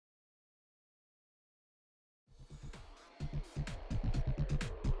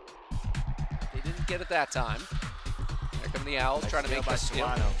Connecticut at that time. Here come the Owls trying to make the steal.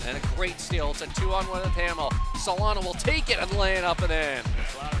 Solano. And a great steal. It's a 2-on-1 with Hamill. Solano will take it and lay it up and in.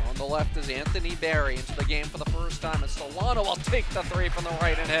 On the left is Anthony Barry into the game for the first time. And Solano will take the three from the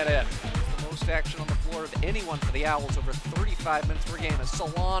right and hit it. The most action on the floor of anyone for the Owls over 35 minutes per game. As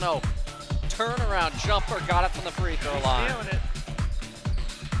Solano, turnaround jumper, got it from the free throw line. Stealing it.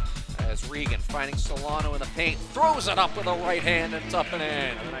 As Regan finding Solano in the paint, throws it up with a right hand and it's up and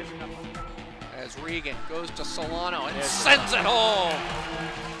in. As Regan goes to Solano and sends it home.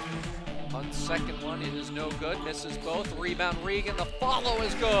 On second one, it is no good, misses both. Rebound Regan, the follow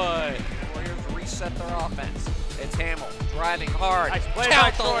is good. Warriors reset their offense. It's Hamill driving hard. Nice play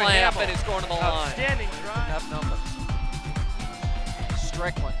Count by the Troy layup Hamill. and he's going to the line. Outstanding drive. Have numbers.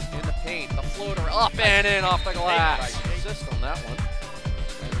 Strickland in the paint, the floater up and in off the glass. Assist on that one.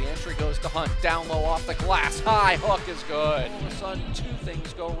 As the entry goes to Hunt, down low off the glass, high hook is good. All of a sudden, two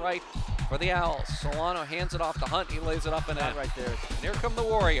things go right for the Owls. Solano hands it off to Hunt, he lays it up and in. Right there. And here come the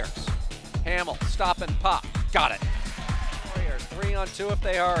Warriors. Hamill, stop and pop, got it. Warriors 3-on-2 if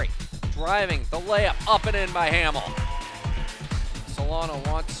they hurry. Driving the layup up and in by Hamill. Solano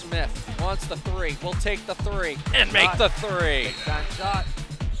wants Smith, wants the three, will take the three and make the three. Big time shot.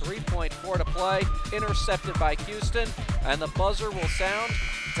 3.4 to play, intercepted by Houston, and the buzzer will sound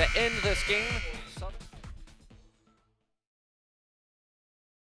to end this game